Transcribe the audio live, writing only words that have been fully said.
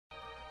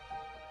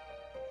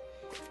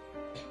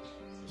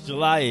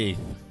July 8th.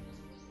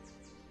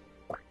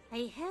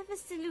 I have a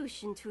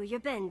solution to your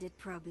bandit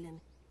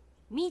problem.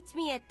 Meet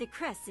me at the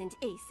Crescent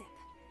ASAP.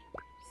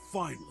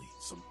 Finally,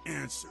 some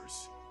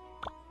answers.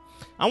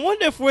 I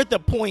wonder if we're at the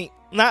point,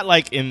 not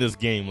like in this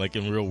game, like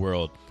in real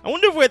world. I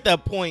wonder if we're at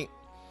that point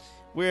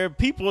where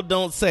people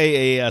don't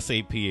say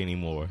ASAP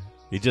anymore.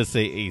 They just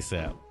say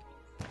ASAP.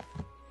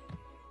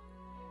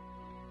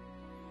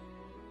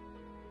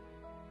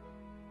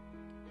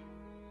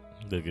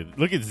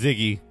 Look at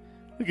Ziggy.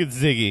 Look at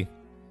Ziggy.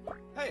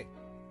 Hey.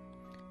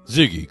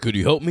 Ziggy, could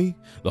you help me?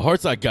 The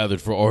hearts I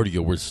gathered for Artia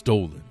were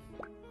stolen.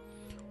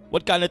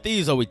 What kind of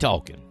thieves are we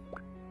talking?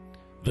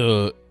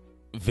 The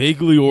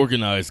vaguely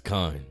organized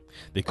kind.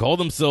 They call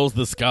themselves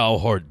the Scowl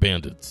Heart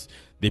Bandits.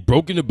 They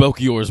broke into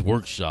Belchior's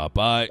workshop.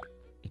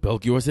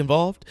 Belchior's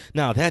involved?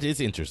 Now that is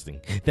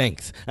interesting.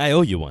 Thanks. I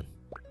owe you one.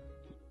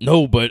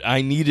 No, but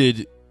I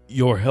needed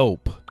your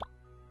help.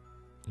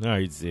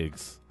 Alright,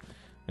 Ziggs.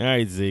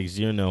 Alright, Ziggs,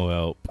 you're no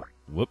help.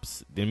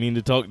 Whoops. Didn't mean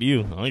to talk to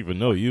you. I don't even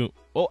know you.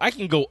 Oh, I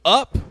can go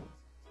up?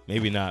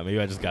 Maybe not. Maybe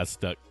I just got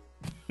stuck.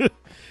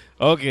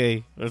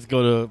 Okay, let's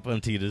go to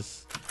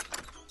Puntitas.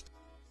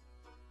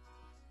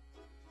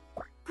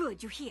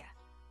 Good, you're here.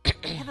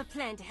 I have a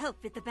plan to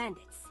help with the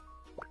bandits.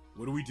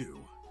 What do we do?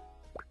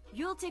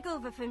 You'll take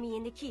over for me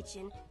in the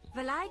kitchen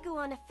while I go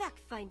on a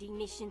fact-finding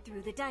mission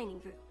through the dining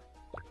room.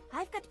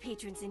 I've got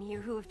patrons in here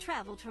who have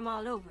traveled from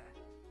all over.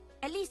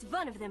 At least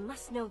one of them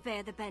must know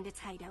where the bandits'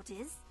 hideout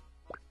is.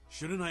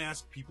 Shouldn't I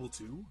ask people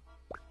too?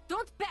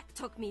 Don't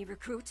backtalk me,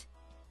 recruit.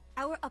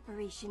 Our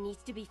operation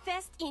needs to be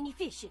fast and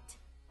efficient.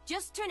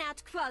 Just turn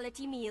out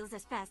quality meals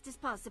as fast as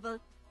possible,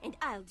 and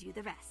I'll do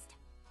the rest.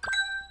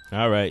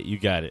 All right, you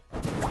got it.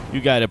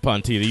 You got it,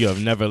 Pontita. You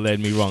have never led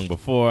me wrong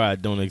before. I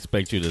don't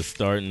expect you to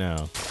start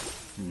now.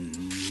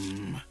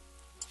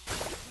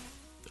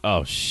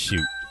 Oh,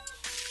 shoot.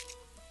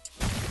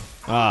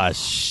 Ah,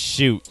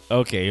 shoot.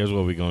 Okay, here's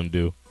what we're going to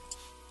do.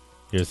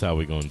 Here's how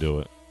we're going to do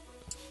it.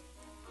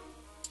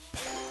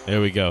 There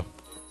we go.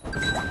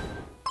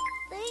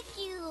 Thank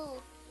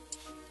you.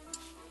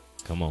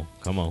 Come on,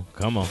 come on,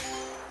 come on.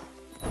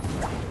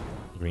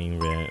 Green,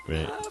 red,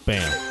 red.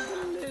 Bam.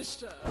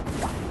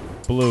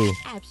 Blue.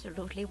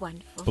 Absolutely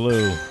wonderful.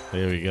 Blue.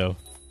 There we go.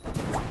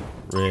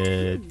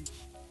 Red.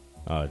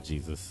 Oh,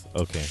 Jesus.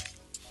 Okay.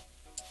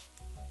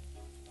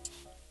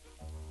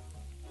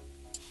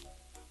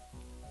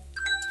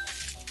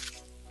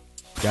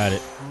 Got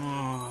it.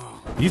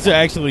 These are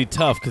actually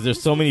tough because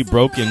there's so many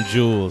broken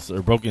jewels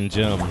or broken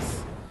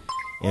gems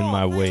in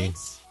my way.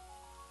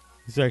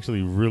 These are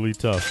actually really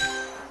tough.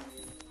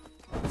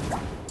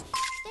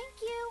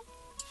 Thank you.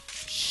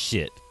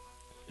 Shit.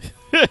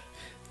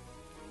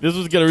 This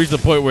was going to reach the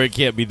point where it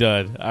can't be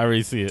done. I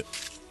already see it.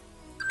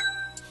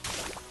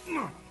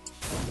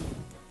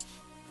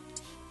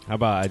 How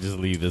about I just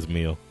leave this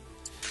meal?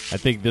 I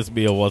think this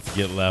meal wants to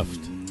get left.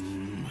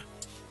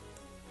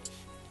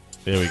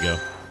 There we go.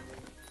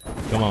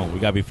 Come on, we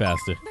got to be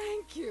faster.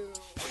 Thank you.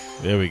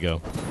 There we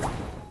go.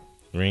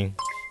 Ring.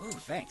 Oh,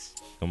 thanks.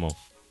 Come on.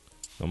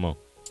 Come on.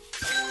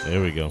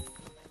 There we go.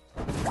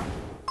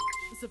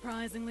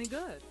 Surprisingly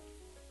good.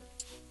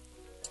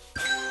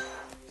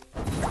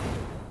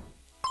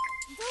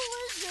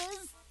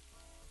 Delicious.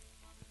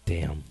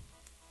 Damn.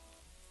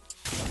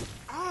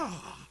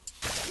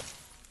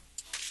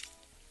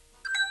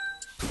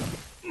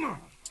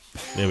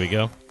 There we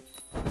go.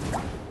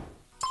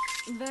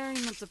 Very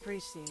much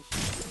appreciated.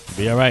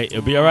 Be all right.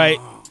 It'll be all right.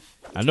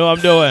 I know what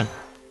I'm doing.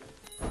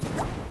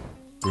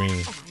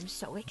 Green. Oh, I'm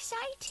so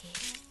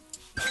excited.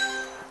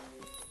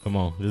 Come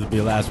on. This will be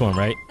the last one,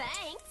 right?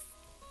 Thanks.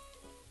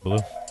 Blue.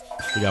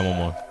 We got one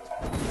more.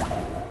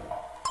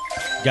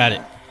 Got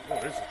it. Oh,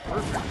 this is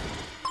perfect.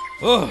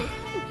 Oh,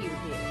 Thank you,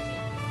 dear.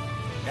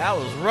 that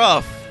was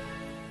rough.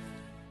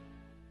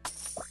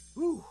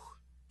 Whew.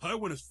 I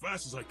went as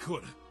fast as I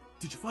could.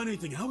 Did you find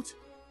anything out?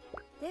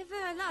 There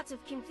were a lot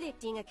of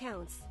conflicting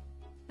accounts,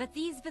 but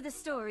these were the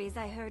stories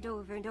I heard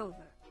over and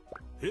over.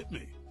 Hit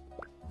me.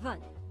 1.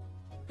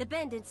 The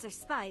bandits are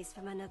spies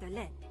from another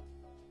land.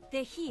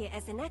 They're here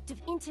as an act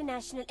of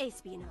international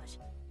espionage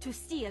to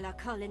steal our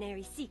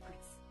culinary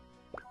secrets.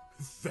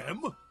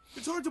 Them?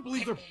 It's hard to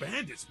believe they're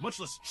bandits, much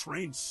less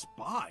trained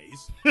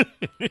spies.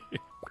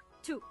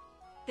 2.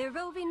 They're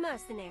roving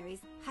mercenaries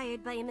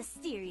hired by a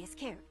mysterious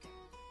character.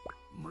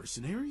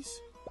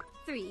 Mercenaries?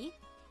 3.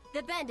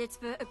 The bandits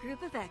were a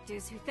group of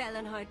actors who fell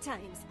on hard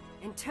times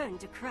and turned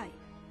to crime.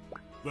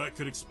 That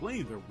could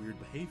explain their weird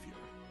behavior.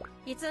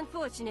 It's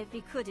unfortunate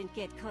we couldn't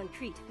get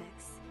concrete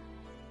facts.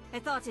 I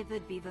thought it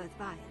would be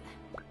worthwhile.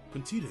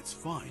 Pentita, it's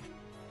fine.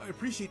 I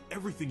appreciate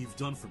everything you've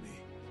done for me.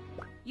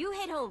 You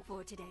head home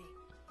for today.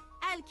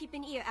 I'll keep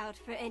an ear out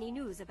for any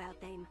news about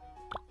them.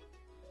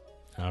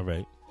 All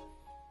right.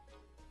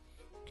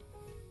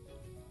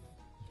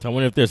 So I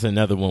wonder if there's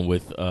another one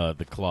with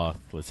the cloth.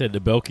 Let's head to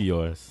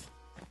Belchior's.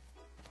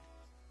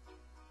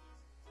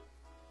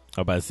 I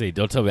was about to say,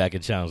 don't tell me I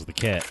can challenge the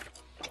cat.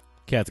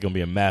 Cat's going to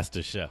be a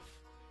master chef.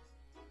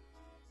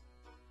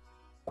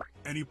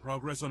 Any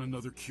progress on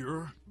another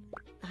cure?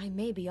 I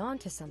may be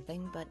onto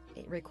something, but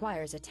it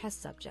requires a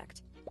test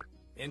subject.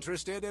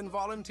 Interested in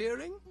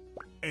volunteering?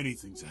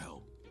 Anything to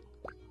help.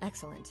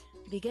 Excellent.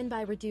 Begin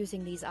by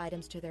reducing these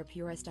items to their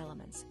purest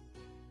elements.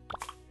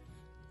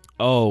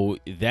 Oh,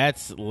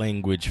 that's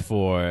language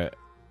for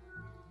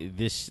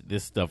this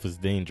stuff is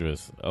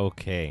dangerous.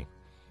 Okay.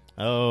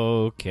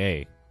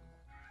 Okay.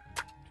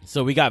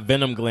 So we got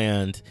Venom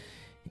Gland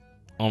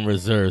on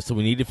reserve, so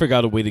we need to figure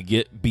out a way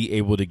to be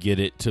able to get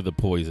it to the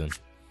poison.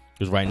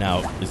 Because right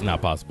now, it's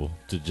not possible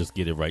to just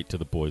get it right to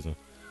the poison.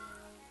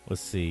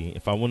 Let's see.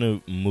 If I want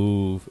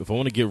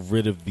to get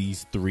rid of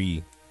these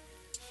 3,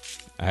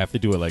 I have to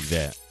do it like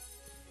that.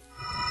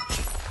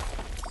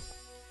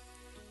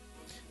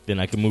 Then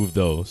I can move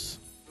those.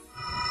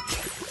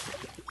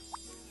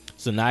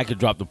 So now I can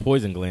drop the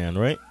poison gland,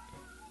 right?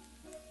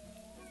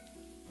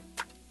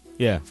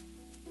 Yeah.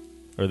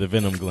 Or the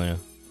venom gland.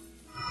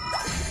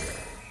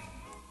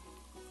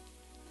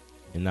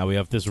 And now we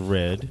have this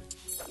red.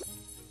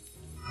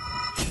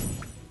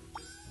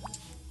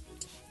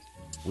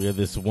 We have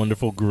this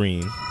wonderful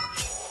green.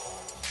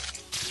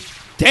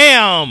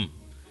 Damn!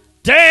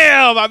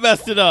 Damn! I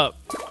messed it up.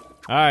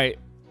 All right.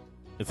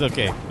 It's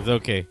okay. It's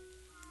okay.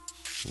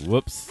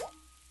 Whoops.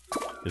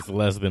 It's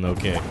less than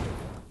okay.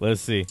 Let's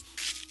see.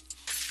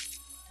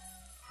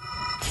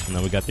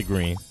 Now we got the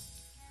green.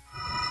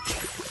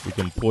 We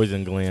can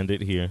poison gland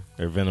it here.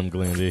 Or venom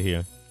gland it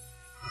here.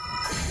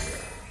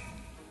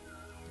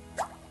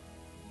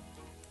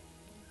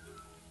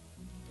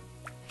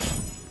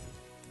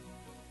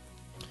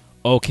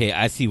 Okay,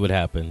 I see what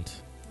happened.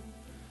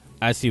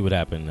 I see what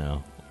happened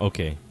now.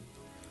 Okay.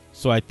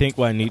 So I think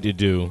what I need to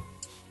do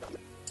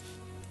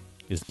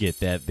is get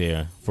that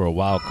there for a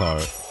wild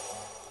card.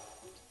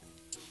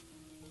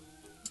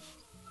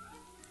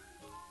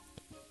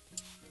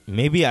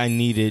 Maybe I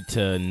needed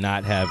to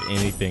not have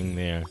anything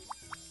there.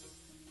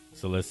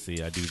 So let's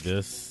see. I do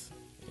this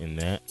and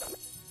that.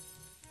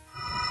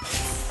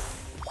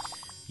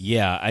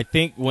 Yeah, I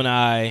think when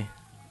I...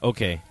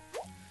 Okay.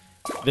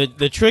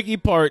 The tricky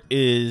part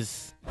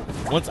is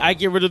once I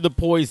get rid of the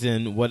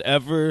poison,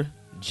 whatever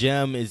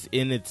gem is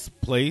in its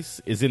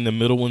place, is in the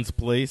middle one's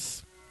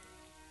place,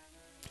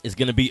 is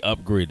going to be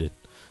upgraded.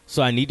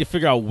 So I need to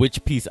figure out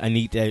which piece I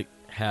need to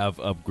have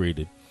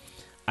upgraded.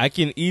 I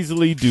can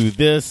easily do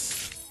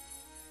this.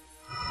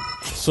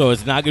 So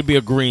it's not going to be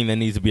a green that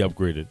needs to be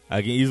upgraded.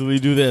 I can easily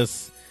do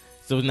this.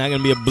 So it's not going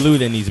to be a blue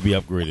that needs to be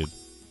upgraded.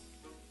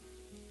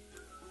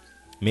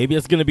 Maybe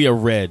it's going to be a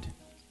red.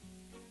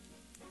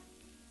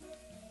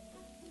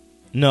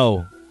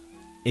 No,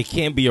 it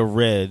can't be a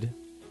red.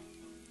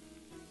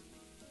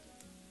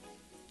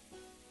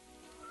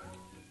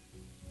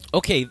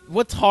 Okay,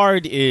 what's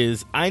hard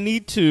is I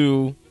need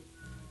to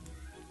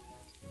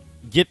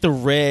get the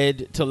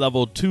red to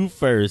level 2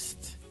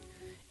 first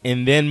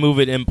and then move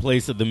it in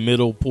place of the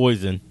middle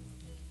poison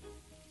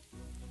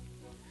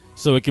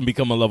so it can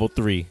become a level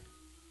 3.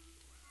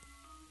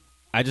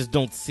 I just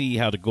don't see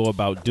how to go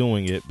about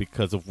doing it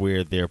because of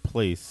where they're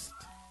placed.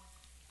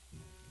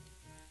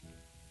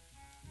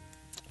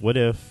 What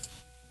if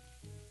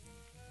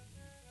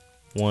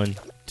 1,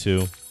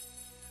 2.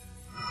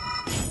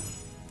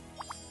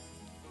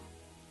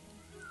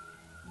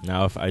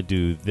 Now if I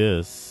do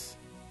this,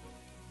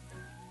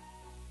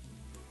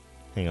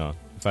 hang on.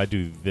 If I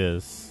do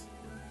this,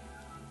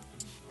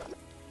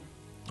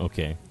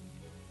 okay,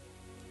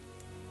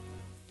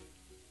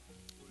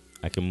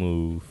 I can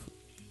move.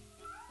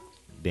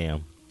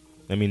 Damn.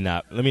 Let me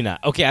not.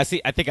 Okay, I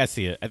think I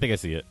see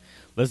it.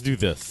 Let's do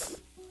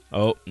this.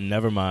 Oh,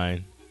 never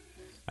mind.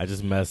 I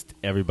just messed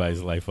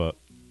everybody's life up.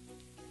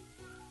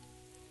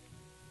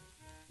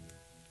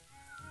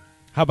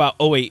 How about...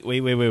 Oh, wait.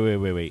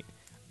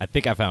 I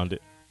think I found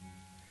it.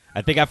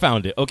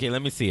 Okay,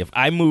 let me see. If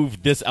I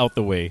move this out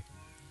the way.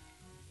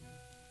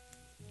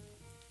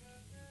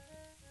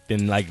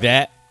 Then like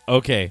that.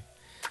 Okay.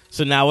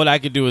 So now what I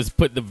could do is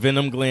put the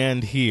venom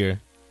gland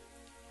here.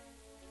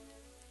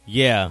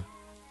 Yeah.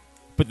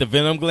 Put the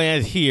venom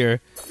gland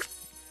here.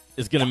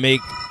 It's going to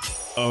make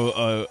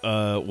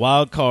a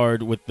wild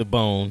card with the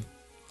bone.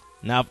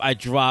 Now if I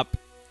drop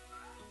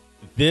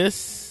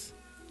this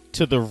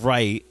to the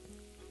right,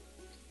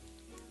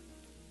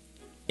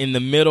 in the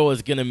middle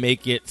is going to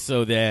make it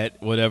so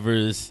that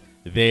whatever's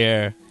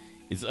there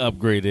is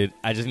upgraded.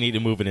 I just need to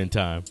move it in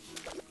time.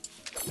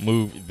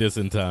 Move this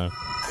in time.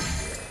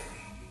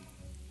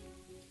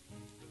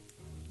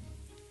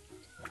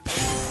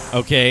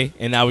 Okay,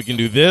 and now we can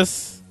do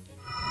this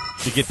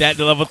to get that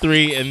to level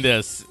 3 and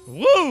this.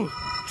 Woo!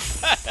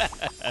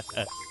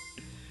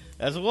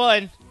 That's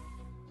one.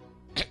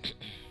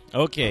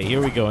 Okay, here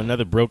we go.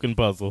 Another broken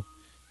puzzle.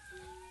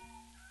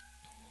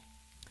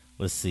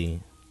 Let's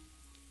see.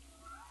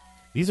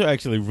 These are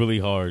actually really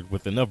hard.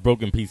 With enough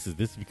broken pieces,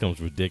 this becomes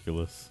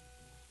ridiculous.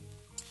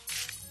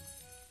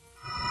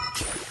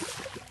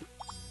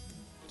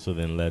 So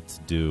then let's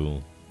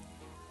do...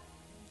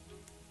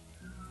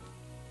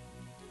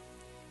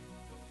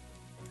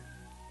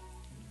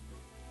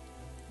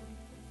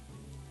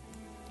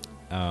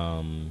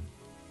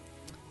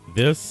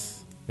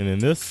 this, and then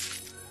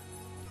this.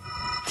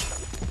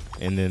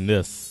 and then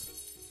this.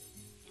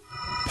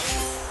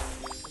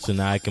 So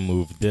now I can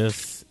move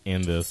this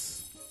and this.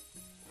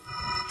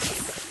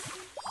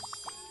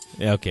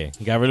 Yeah, okay,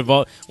 got rid of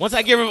all. Once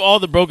I get rid of all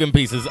the broken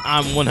pieces,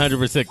 I'm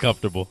 100%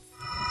 comfortable.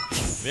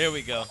 There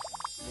we go.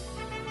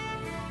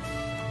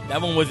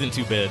 That one wasn't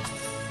too bad.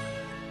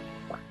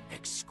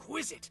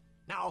 Exquisite.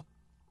 Now,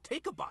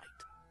 take a bite.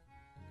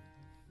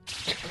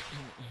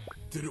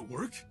 Did it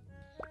work?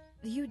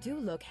 You do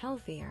look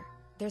healthier.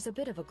 There's a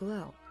bit of a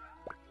glow.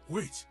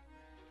 Wait,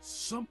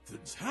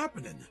 something's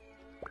happening.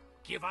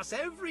 Give us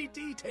every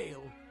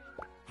detail.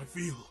 I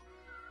feel.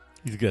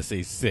 He's gonna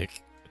say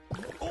sick.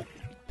 Oh,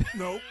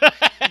 no,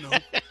 no,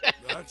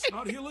 that's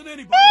not healing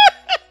anybody.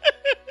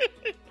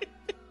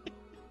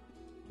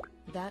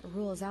 That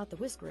rules out the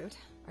whisk root.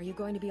 Are you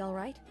going to be all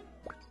right?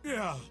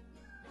 Yeah,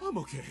 I'm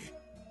okay.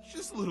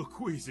 Just a little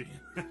queasy.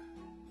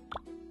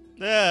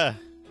 Ah,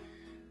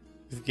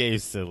 this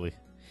game's silly.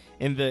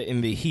 In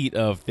the heat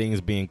of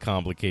things being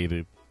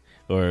complicated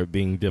or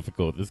being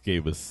difficult, this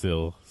game is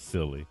still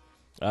silly.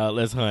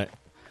 Let's hunt,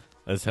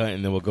 and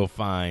then we'll go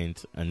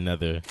find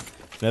another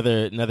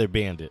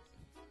bandit.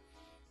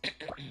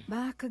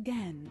 Back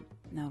again,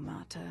 no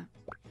matter.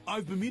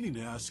 I've been meaning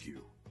to ask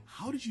you,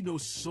 how did you know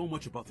so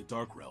much about the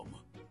Dark Realm?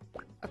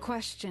 A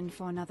question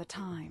for another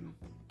time,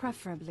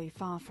 preferably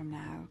far from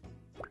now.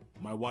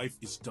 My wife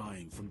is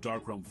dying from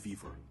Dark Realm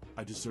fever.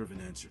 I deserve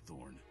an answer,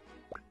 Thorn.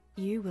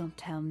 You will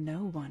tell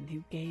no one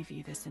who gave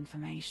you this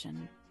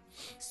information.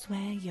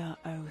 Swear your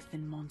oath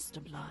in monster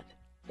blood.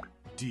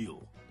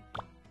 Deal.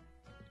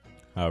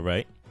 All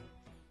right.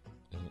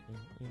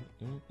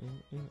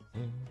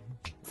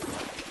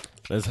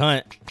 Let's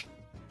hunt.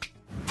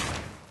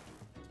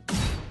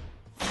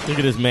 Look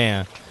at this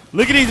man.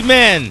 Look at these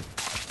men.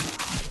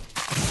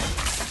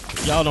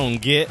 Y'all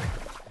don't get.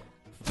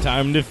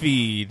 Time to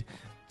feed.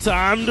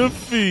 Time to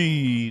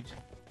feed.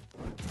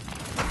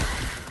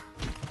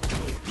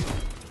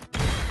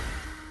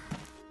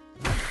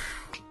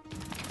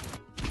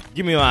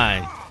 Give me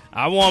mine.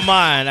 I want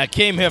mine. I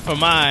came here for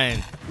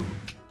mine.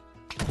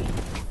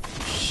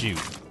 Shoot.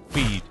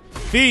 Feed.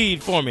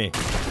 Feed for me.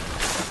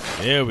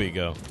 There we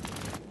go.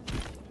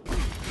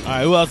 All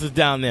right, who else is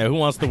down there? Who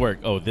wants to work?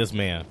 Oh, this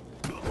man.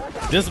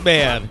 This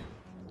man.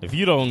 If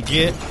you don't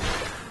get...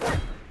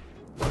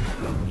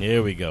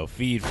 Here we go.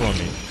 Feed for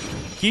me.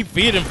 Keep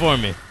feeding for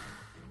me.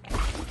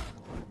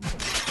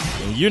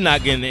 And you're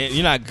not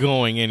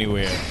going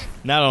anywhere.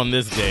 Not on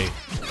this day.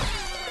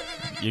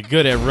 You're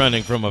good at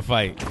running from a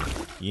fight.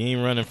 You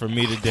ain't running from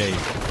me today.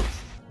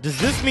 Does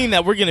this mean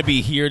that we're gonna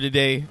be here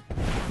today?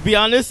 To be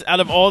honest, out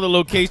of all the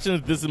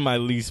locations, this is my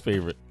least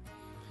favorite.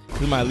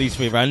 This is my least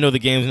favorite. I know the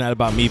game's not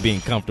about me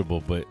being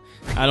comfortable, but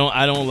I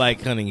don't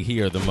like hunting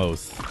here the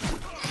most.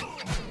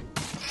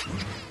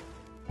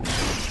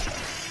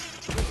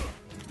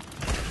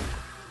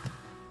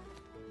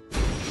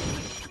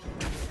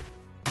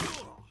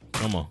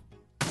 Come on.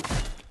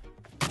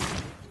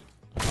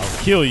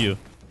 I'll kill you.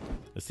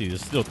 Let's see,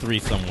 there's still 3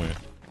 somewhere.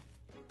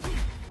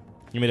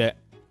 Give me that.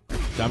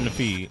 Time to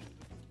feed.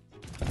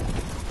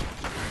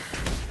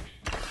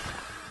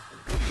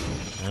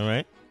 All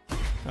right.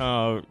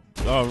 All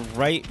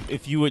right.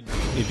 If you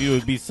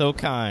would be so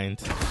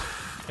kind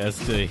as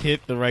to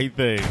hit the right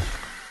thing.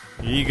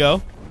 Here you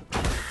go.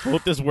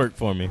 Hope this worked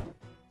for me.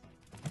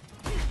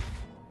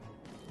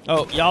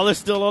 Oh, y'all are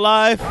still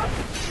alive?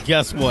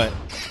 Guess what?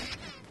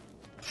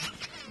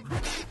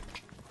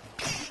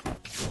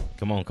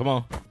 Come on, come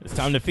on. It's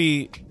time to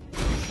feed.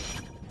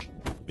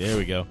 There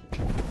we go.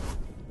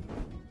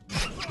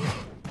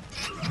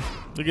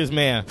 Look at this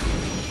man.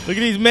 Look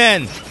at these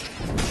men.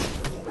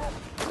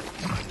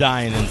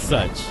 Dying and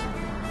such.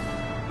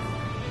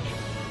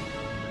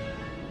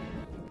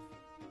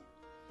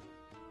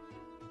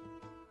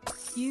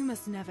 You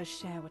must never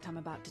share what I'm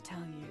about to tell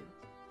you.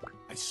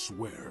 I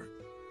swear.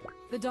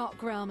 The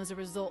Dark Realm is a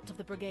result of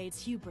the Brigade's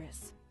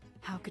hubris.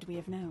 How could we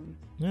have known?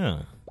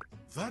 Yeah.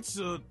 That's,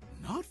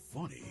 not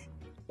funny.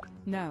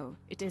 No,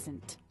 it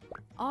isn't.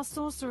 Our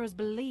sorcerers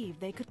believed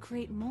they could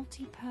create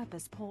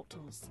multi-purpose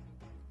portals.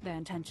 Their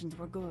intentions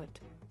were good.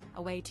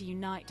 A way to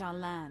unite our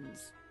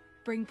lands.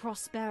 Bring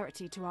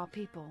prosperity to our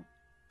people.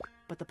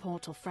 But the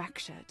portal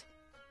fractured.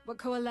 What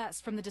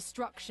coalesced from the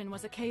destruction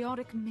was a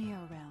chaotic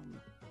mirror realm.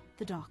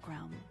 The Dark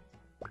Realm.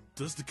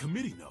 Does the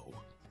committee know?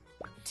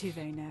 Do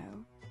they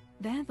know?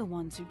 They're the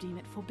ones who deem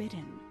it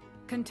forbidden.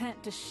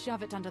 Content to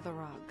shove it under the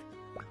rug.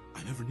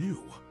 I never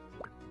knew.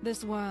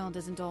 This world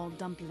isn't all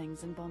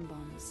dumplings and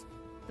bonbons.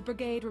 The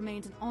Brigade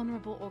remains an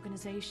honorable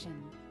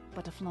organization,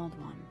 but a flawed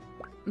one.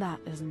 That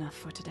is enough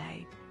for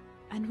today.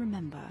 And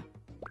remember,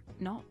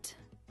 not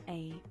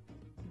a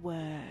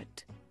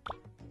word.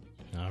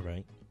 All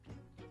right.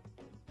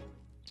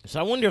 So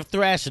I wonder if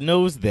Thrash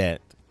knows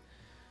that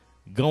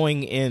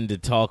going in to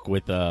talk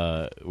with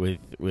the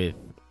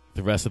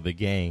rest of the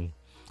gang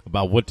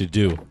about what to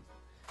do,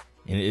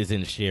 and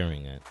isn't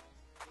sharing it.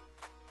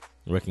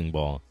 Wrecking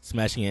Ball.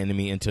 Smashing an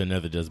enemy into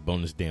another does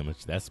bonus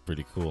damage. That's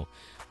pretty cool.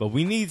 But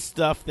we need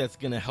stuff that's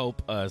going to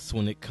help us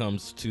when it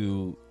comes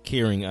to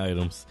carrying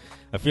items.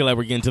 I feel like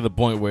we're getting to the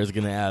point where it's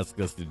going to ask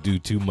us to do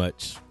too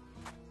much.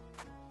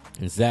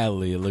 And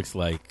sadly, it looks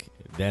like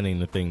that ain't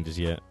the thing just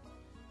yet.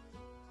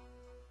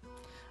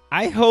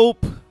 I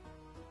hope...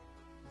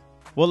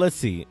 Well, let's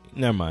see.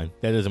 Never mind.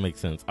 That doesn't make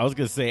sense. I was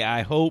going to say,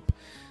 I hope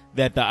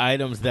that the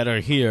items that are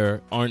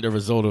here aren't a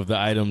result of the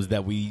items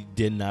that we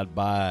did not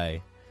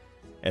buy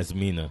as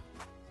Mina.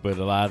 But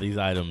a lot of these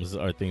items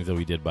are things that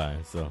we did buy,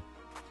 so...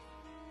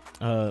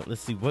 let's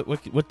see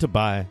what to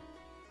buy.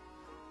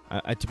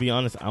 To be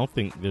honest, I don't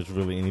think there's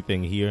really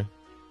anything here.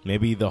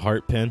 Maybe the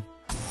heart pin,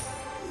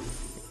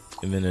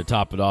 and then to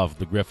top it off,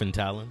 the griffin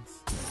talons.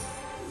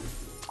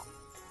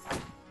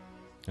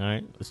 All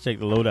right, let's check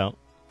the loadout.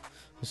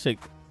 Let's check.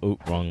 Oh,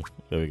 wrong.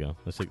 There we go.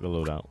 Let's check the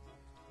loadout.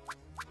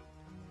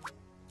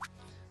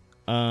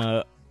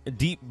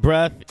 Deep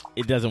breath.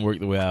 It doesn't work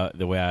the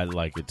way I'd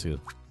like it to.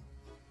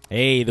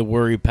 Hey, the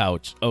worry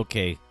pouch.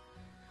 Okay.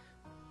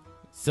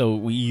 So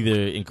we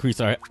either increase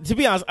our... To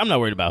be honest, I'm not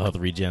worried about health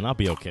regen. I'll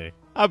be okay.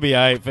 I'll be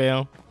all right,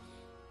 fam.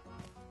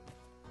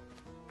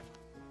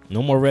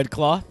 No more red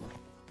cloth?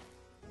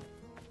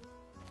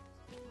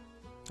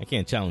 I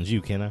can't challenge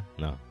you, can I?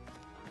 No.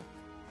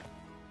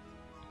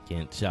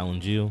 Can't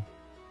challenge you.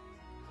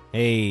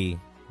 Hey,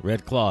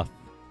 red cloth.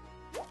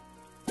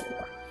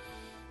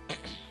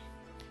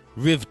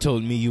 Riv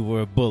told me you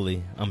were a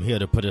bully. I'm here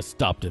to put a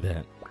stop to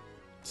that.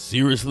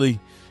 Seriously?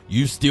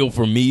 You steal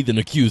from me, then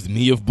accuse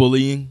me of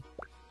bullying?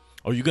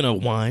 Are you gonna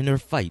whine or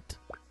fight?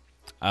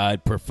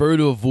 I'd prefer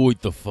to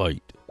avoid the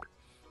fight.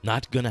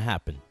 Not gonna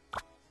happen.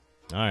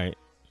 Alright.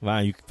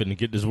 Fine, you finna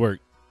get this work.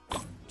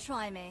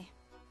 Try me.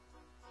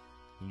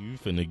 You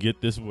finna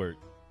get this work.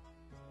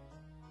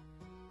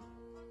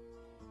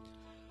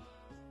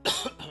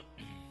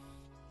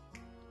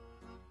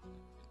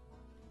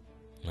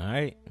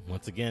 Alright,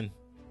 once again.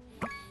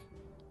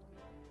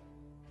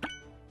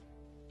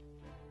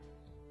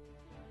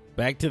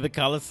 Back to the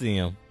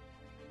Coliseum.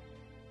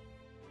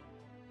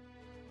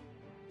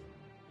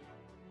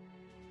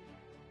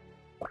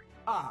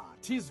 Ah,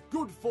 'tis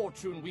good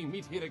fortune we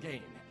meet here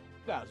again.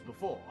 As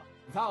before,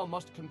 thou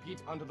must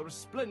compete under the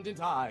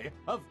resplendent eye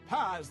of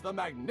Paz the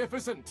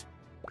Magnificent.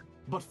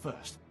 But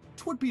first,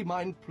 'twould be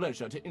mine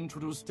pleasure to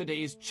introduce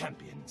today's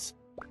champions.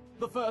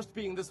 The first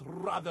being this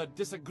rather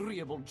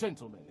disagreeable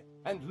gentleman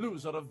and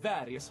loser of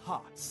various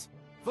hearts,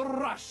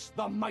 Thrush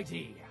the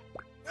Mighty.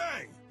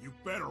 Hey, you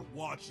better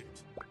watch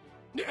it.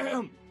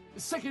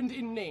 Second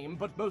in name,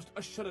 but most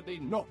assuredly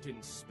not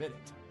in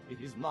spirit, it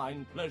is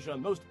mine pleasure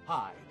most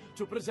high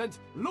to present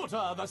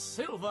Luta the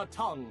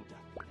Silver-Tongued.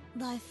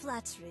 Thy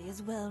flattery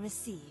is well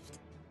received.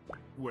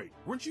 Wait,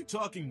 weren't you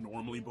talking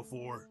normally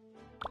before?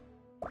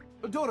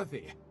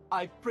 Dorothy,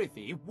 I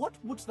prithee, what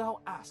wouldst thou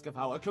ask of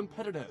our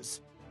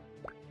competitors?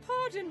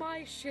 Pardon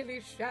my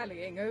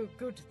shilly-shallying, O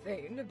good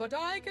thing, but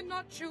I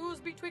cannot choose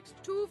betwixt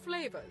two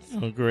flavors.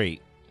 Oh,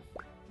 great.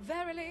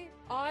 Verily,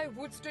 I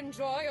wouldst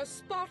enjoy a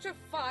spot of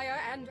fire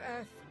and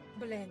earth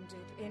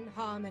blended in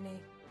harmony.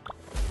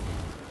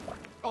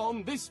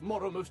 On this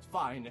morrow most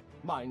fine,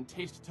 mine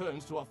taste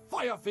turns to a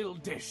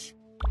fire-filled dish.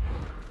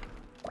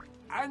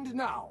 And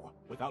now,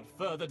 without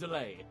further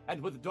delay,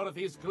 and with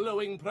Dorothy's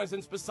glowing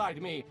presence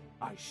beside me,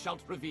 I shall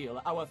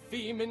reveal our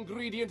theme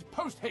ingredient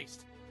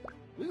post-haste.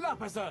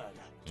 Lapizard.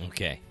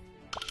 Okay.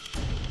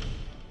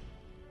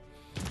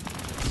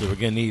 So we're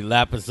gonna need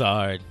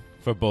Lapizard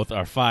for both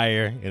our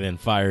fire and then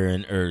fire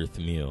and earth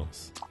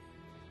meals.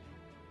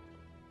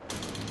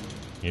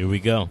 Here we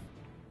go.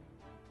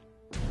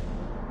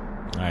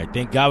 All right,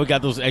 thank God we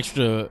got those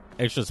extra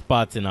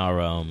spots in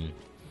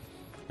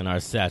our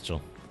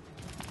satchel.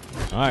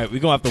 All right, we're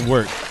gonna have to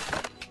work.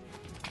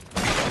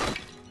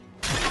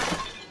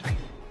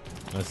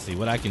 Let's see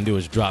what I can do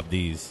is drop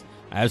these.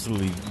 I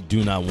absolutely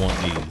do not want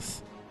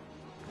these.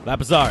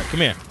 Lapizard,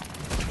 come here.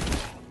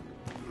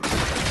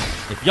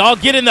 If y'all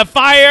get in the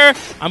fire,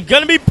 I'm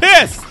gonna be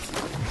pissed.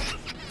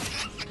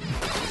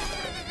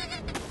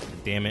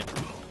 Damn it.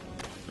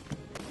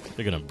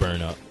 They're gonna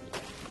burn up.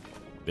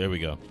 There we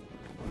go.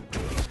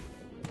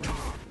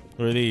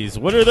 What are these?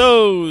 What are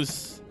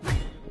those?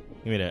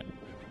 Give me that.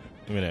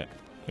 Give me that.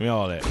 Give me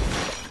all that.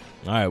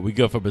 All right, we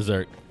go for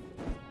Berserk.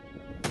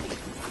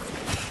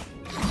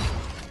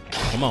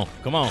 Come on,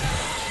 come on.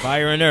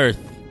 Fire and earth.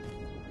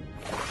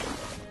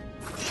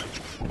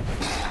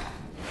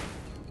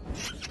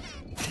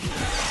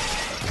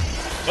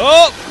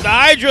 Oh, the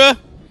Hydra.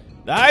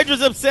 The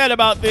Hydra's upset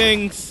about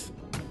things.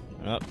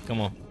 Oh,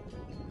 come on.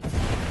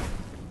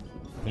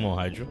 Come on,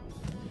 Hydra.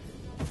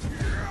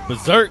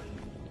 Berserk.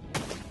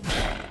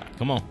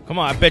 Come on, come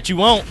on. I bet you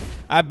won't.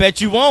 I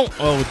bet you won't.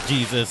 Oh,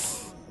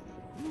 Jesus.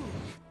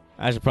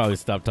 I should probably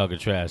stop talking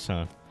trash,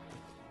 huh?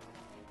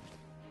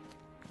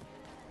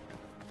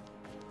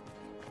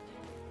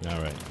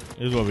 All right.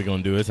 Here's what we're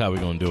going to do. Here's how we're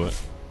going to do it.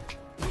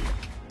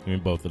 Give me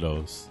both of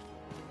those.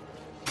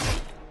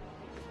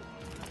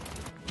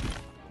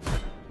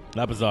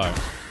 Lapizard.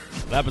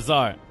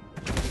 Lapizard.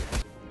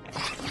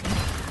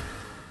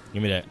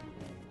 Give me that.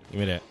 Give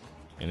me that.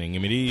 And then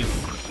give me these.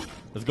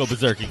 Let's go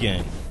Berserk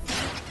again.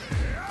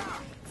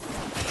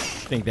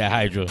 think that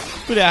Hydra?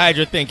 Who that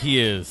Hydra think he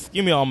is?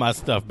 Give me all my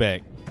stuff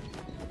back.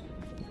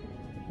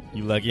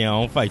 You lucky I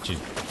don't fight you.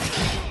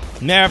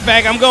 Matter of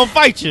fact, I'm gonna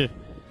fight you.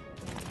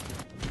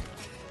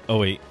 Oh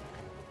wait.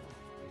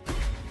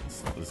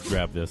 Let's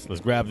grab this.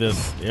 Let's grab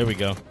this. There we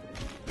go. All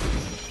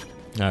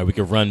right, we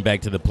can run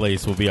back to the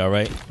place. We'll be all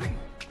right.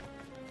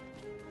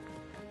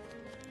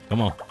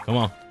 Come on, come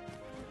on.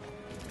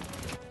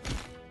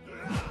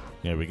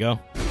 There we go.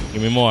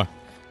 Give me more.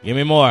 Give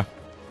me more.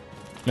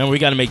 Remember, we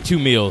got to make 2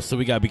 meals, so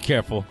we got to be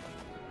careful.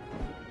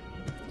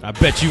 I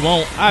bet you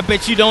won't. I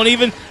bet you don't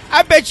even.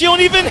 I bet you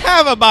don't even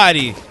have a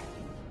body.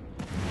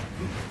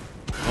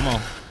 Come on.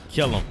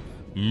 Kill him.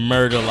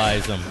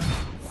 Murderize him.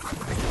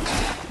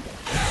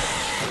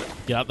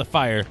 Get out the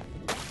fire.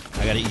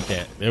 I got to eat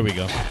that. There we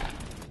go.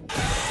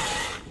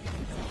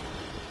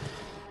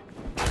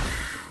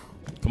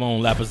 Come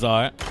on,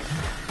 Lapazard.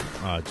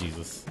 Oh,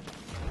 Jesus.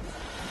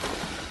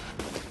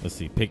 Let's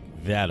see. Pick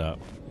that up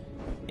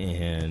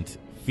and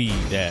feed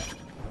that.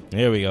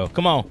 There we go.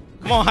 Come on.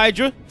 Come on,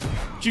 Hydra.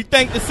 What you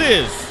think this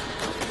is?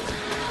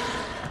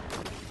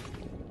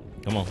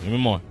 Come on. Give me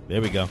more.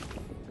 There we go.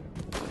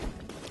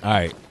 All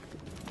right.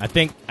 I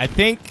think.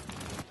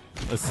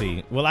 Let's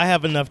see. Will I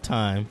have enough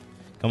time?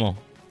 Come on.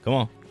 Come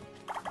on.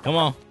 Come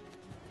on.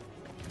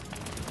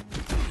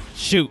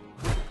 Shoot.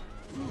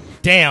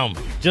 Damn.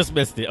 Just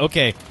missed it.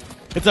 Okay.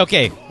 It's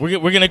okay. We're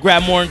going to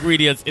grab more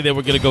ingredients, and then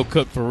we're going to go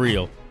cook for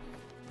real.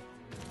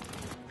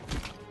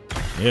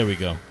 There we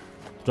go.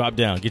 Drop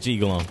down. Get your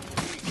eagle on.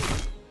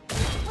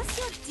 What's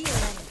your deal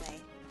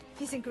anyway?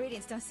 These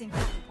ingredients don't seem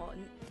that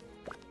important.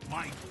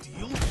 My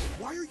deal?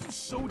 Why are you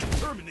so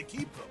determined to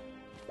keep them?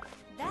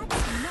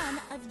 That's none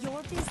of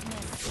your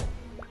business.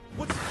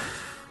 What's that?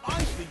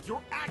 I think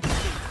your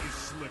accent is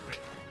slipping.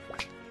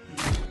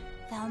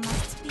 Thou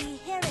must be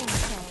hearing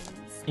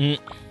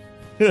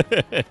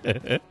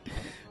things.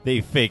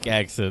 They fake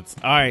accents.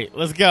 All right,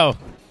 let's go.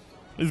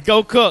 Let's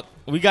go cook.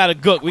 We got to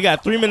cook. We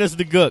got 3 minutes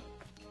to cook.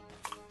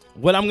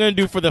 What I'm going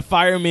to do for the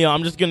fire meal,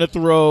 I'm just going to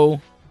throw...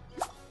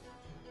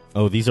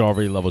 Oh, these are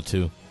already level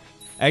 2.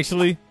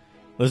 Actually,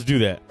 let's do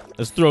that.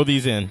 Let's throw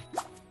these in.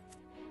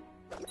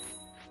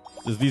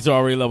 These are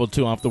already level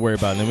 2. I don't have to worry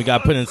about it. And then we got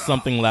to put in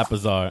something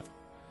Lapazard.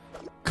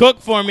 Cook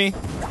for me.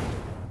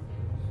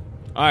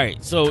 All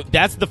right, so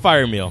that's the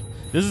fire meal.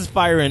 This is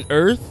fire and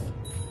earth.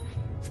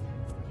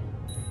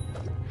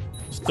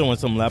 Just throwing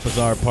some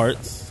Lapazard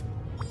parts.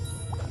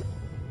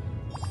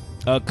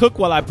 Cook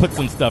while I put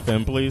some stuff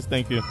in, please.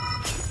 Thank you.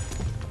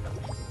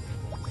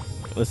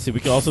 Let's see. We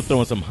can also throw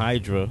in some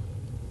Hydra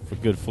for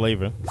good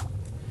flavor.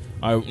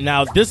 All right,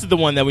 now this is the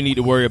one that we need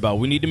to worry about.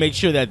 We need to make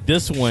sure that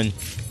this one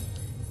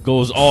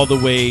goes all the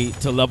way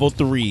to level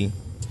 3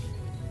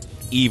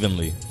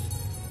 evenly.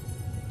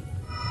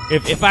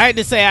 If I had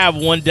to say I have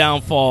one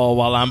downfall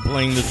while I'm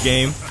playing this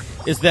game,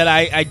 it's that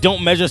I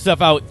don't measure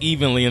stuff out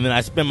evenly, and then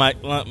I spend my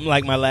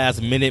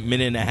last minute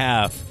and a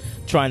half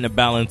trying to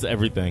balance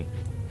everything.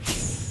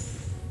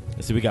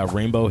 Let's see, we got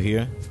rainbow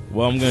here.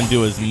 What I'm going to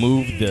do is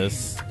move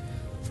this.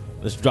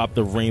 Let's drop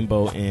the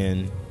rainbow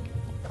in.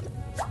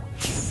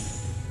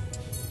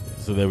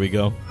 So there we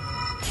go.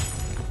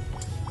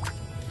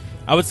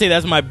 I would say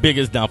that's my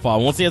biggest downfall.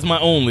 I won't say it's my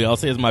only. I'll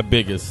say it's my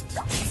biggest.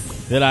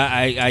 That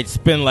I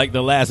spend like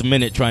the last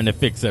minute trying to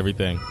fix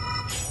everything.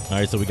 All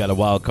right, so we got a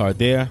wild card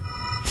there.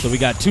 So we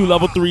got 2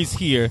 level 3s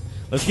here.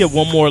 Let's get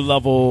one more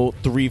level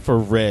 3 for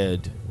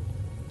red.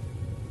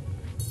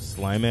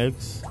 Slime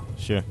eggs?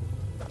 Sure.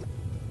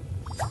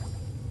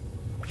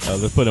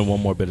 Let's put in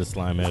one more bit of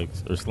slime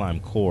eggs, or slime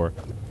core.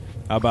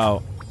 How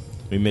about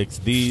we mix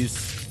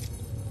these?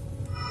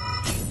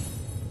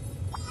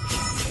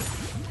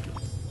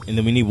 And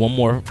then we need one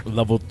more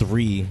level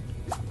 3.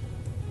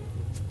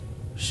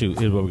 Shoot,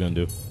 here's what we're going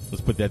to do.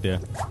 Let's put that there.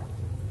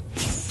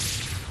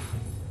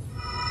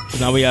 So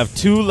now we have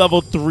 2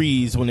 level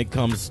 3s when it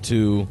comes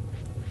to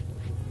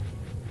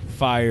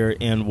fire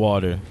and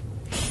water.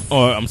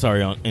 Or, I'm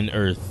sorry, in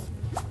earth.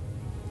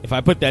 If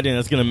I put that in,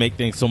 that's going to make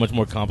things so much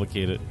more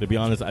complicated. To be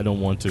honest, I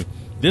don't want to.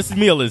 This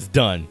meal is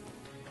done.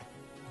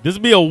 This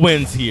meal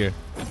wins here.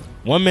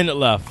 1 minute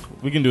left.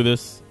 We can do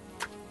this.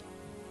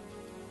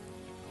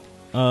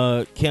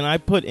 Can I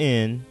put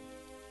in...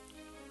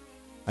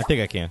 I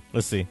think I can.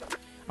 Let's see.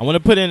 I want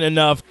to put in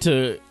enough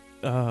to...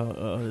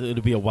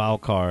 it'll be a wild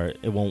card.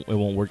 It won't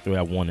work the way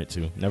I want it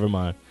to. Never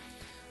mind.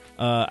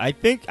 I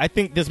think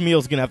this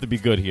meal's going to have to be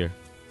good here.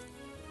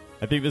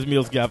 I think this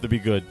meal's going to have to be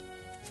good.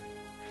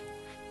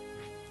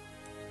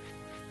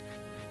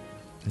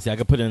 See, I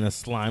could put in a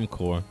slime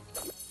core.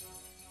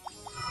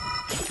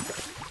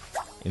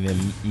 And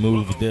then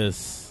move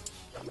this.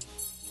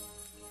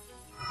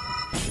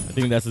 I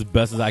think that's as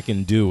best as I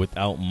can do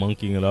without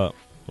monkeying it up,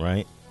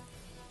 right?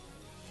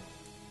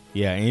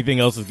 Yeah,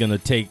 anything else is going to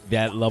take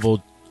that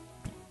level.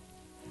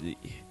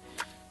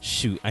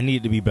 Shoot, I need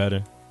it to be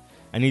better.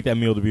 I need that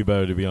meal to be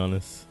better, to be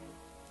honest.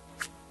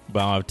 But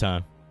I don't have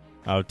time.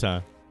 I don't have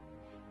time.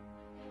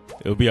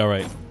 It'll be all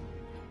right.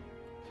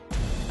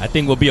 I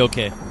think we'll be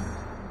okay.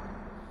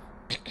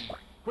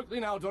 Quickly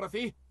now,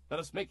 Dorothy. Let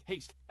us make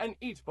haste and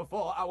eat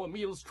before our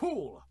meals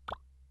cool.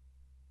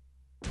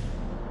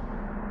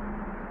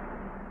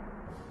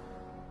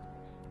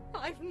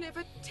 I've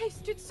never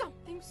tasted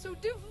something so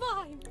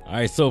divine. All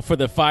right, so for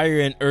the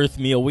fire and earth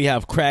meal, we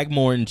have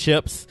Cragmorn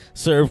chips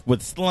served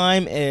with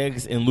slime,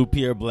 eggs, and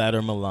Lupier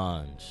bladder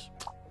melange.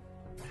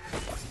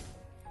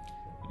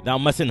 Thou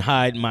mustn't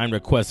hide mine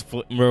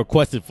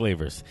requested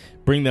flavors.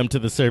 Bring them to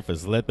the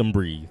surface. Let them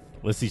breathe.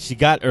 Let's see. She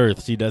got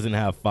earth. She doesn't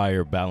have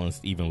fire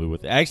balanced evenly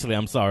with it. Actually,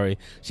 I'm sorry.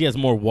 She has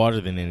more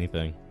water than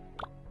anything.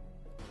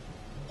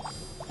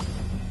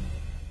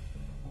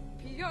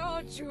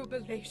 Pure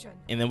jubilation.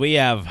 And then we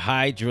have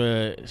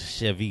Hydra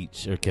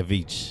Ceviche or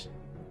Ceviche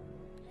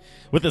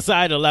with a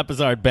side of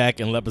Lepizard back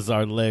and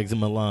Lepizard legs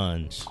and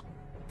melange.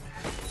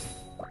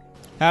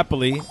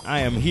 Happily, I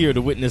am here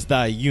to witness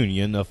thy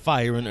union of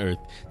fire and earth.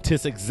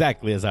 'Tis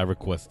exactly as I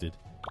requested.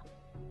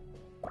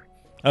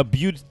 A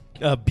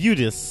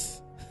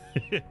beauteous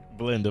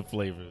blend of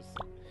flavors.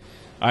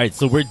 All right,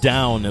 so we're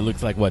down. It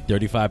looks like, what,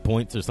 35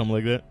 points or something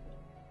like that?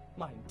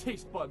 My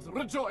taste buds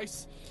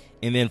rejoice.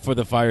 And then for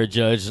the fire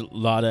judge,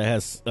 Lotta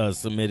has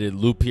submitted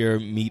Lupier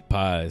meat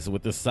pies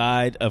with a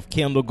side of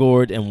candle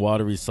gourd and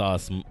watery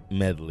sauce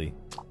medley.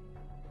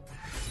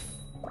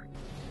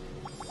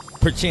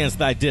 Perchance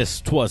thy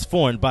dish 'twas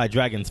formed by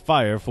dragon's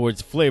fire, for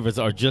its flavors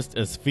are just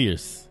as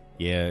fierce.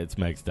 Yeah, it's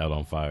maxed out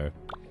on fire.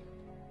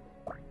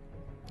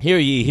 Hear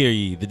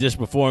ye, the dish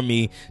before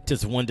me,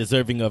 'tis one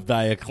deserving of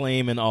thy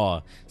acclaim and awe,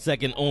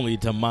 second only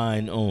to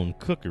mine own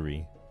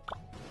cookery.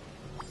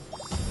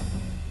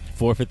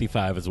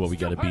 455 is what we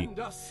gotta beat.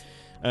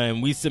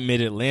 And we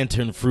submitted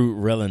lantern fruit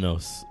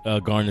relinos,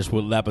 garnished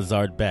with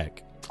lapizard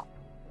back.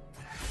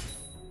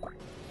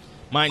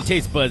 Mine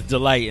taste buds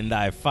delight in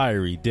thy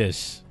fiery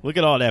dish. Look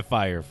at all that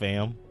fire,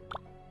 fam.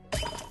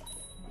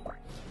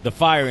 The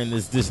fire in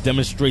this dish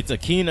demonstrates a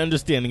keen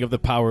understanding of the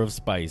power of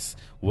spice.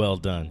 Well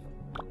done.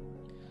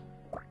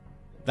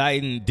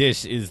 Thine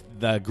dish is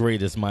the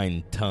greatest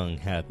mine tongue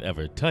hath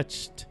ever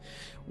touched.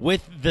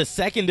 With the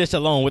second dish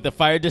alone, with the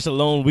fire dish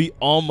alone, we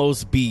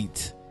almost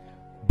beat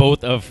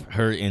both of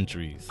her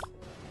entries.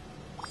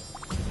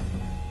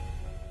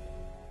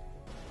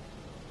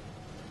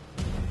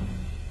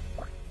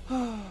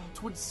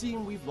 Twould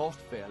seem we've lost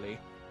fairly.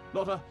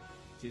 Lotta,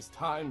 'tis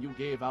time you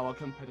gave our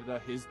competitor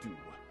his due.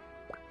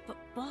 But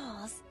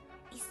boss,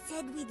 he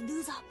said we'd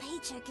lose our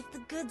paycheck if the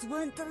goods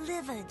weren't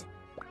delivered.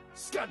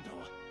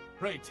 Scandal!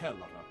 Pray tell,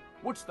 Lotta,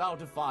 wouldst thou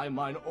defy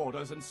mine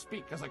orders and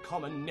speak as a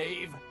common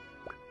knave?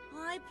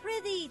 I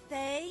prithee,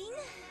 Thane.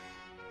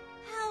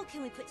 How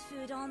can we put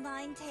food on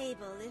thine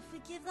table if we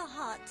give the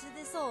heart to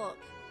this orc?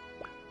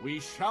 We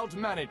shalt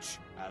manage,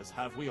 as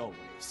have we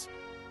always.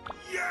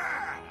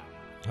 Yeah!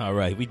 All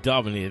right, we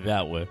dominated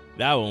that one.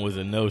 That one was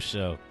a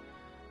no-show.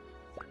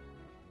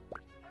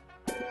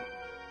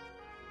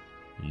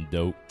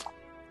 Dope.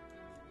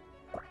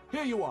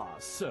 Here you are,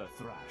 Sir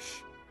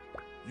Thrash.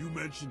 You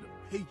mentioned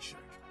a paycheck.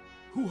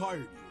 Who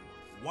hired you?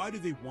 Why do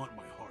they want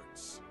my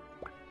hearts?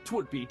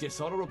 'Twould be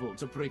dishonorable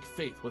to break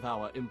faith with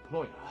our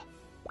employer.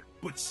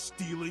 But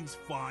stealing's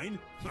fine?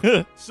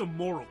 Some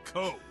moral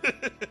code.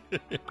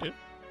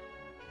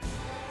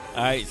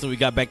 All right, so we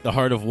got back the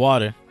heart of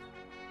water.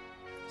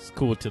 It's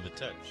cool to the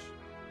touch.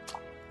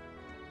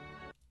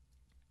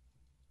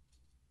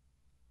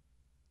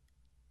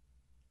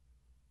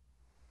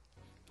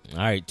 All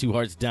right, 2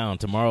 hearts down.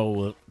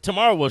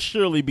 Tomorrow will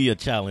surely be a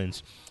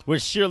challenge. We're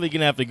surely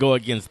gonna have to go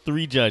against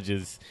 3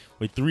 judges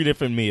with 3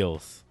 different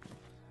meals.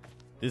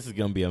 This is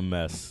gonna be a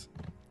mess.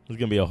 This is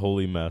gonna be a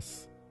holy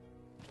mess.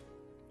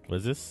 What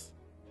is this?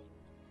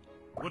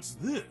 What's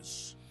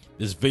this?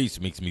 This vase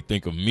makes me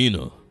think of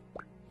Mina.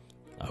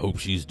 I hope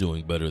she's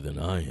doing better than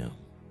I am.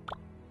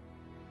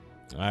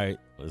 All right,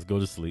 let's go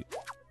to sleep.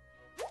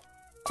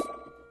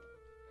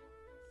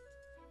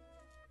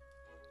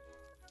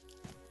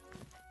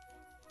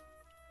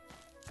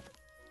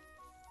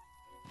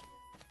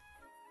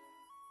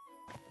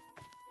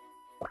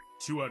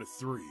 Two out of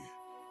 3.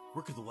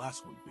 Where could the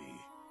last one be?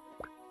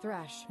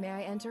 Thrash, may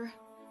I enter?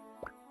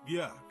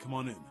 Yeah, come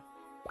on in.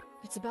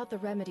 It's about the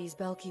remedies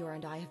Belchior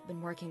and I have been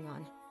working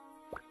on.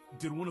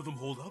 Did one of them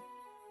hold up?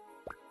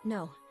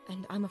 No,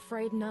 and I'm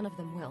afraid none of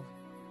them will.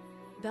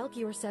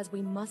 Belchior says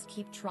we must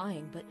keep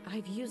trying, but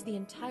I've used the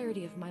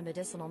entirety of my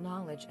medicinal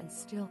knowledge and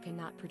still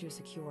cannot produce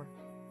a cure.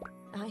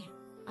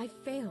 I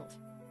failed.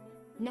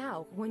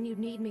 Now, when you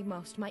need me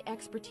most, my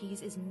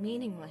expertise is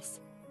meaningless.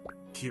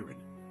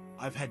 Kieran,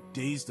 I've had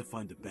days to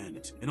find the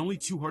bandit, and only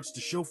 2 hearts to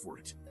show for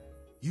it.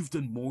 You've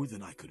done more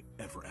than I could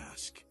ever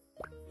ask.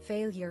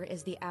 Failure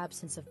is the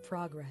absence of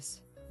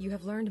progress. You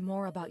have learned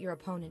more about your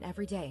opponent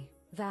every day.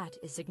 That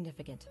is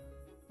significant.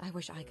 I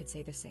wish I could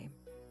say the same.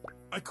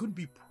 I couldn't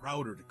be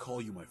prouder to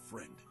call you my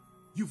friend.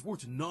 You've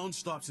worked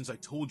non-stop since I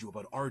told you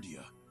about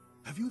Ardia.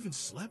 Have you even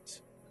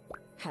slept?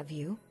 Have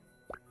you?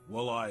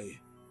 Well,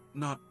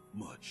 not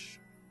much.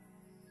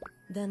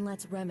 Then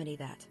let's remedy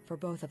that, for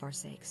both of our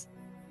sakes.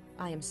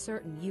 I am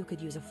certain you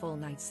could use a full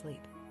night's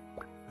sleep.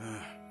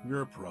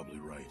 You're probably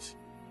right.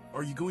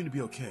 Are you going to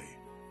be okay?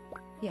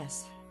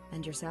 Yes,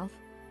 and yourself?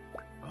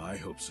 I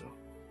hope so.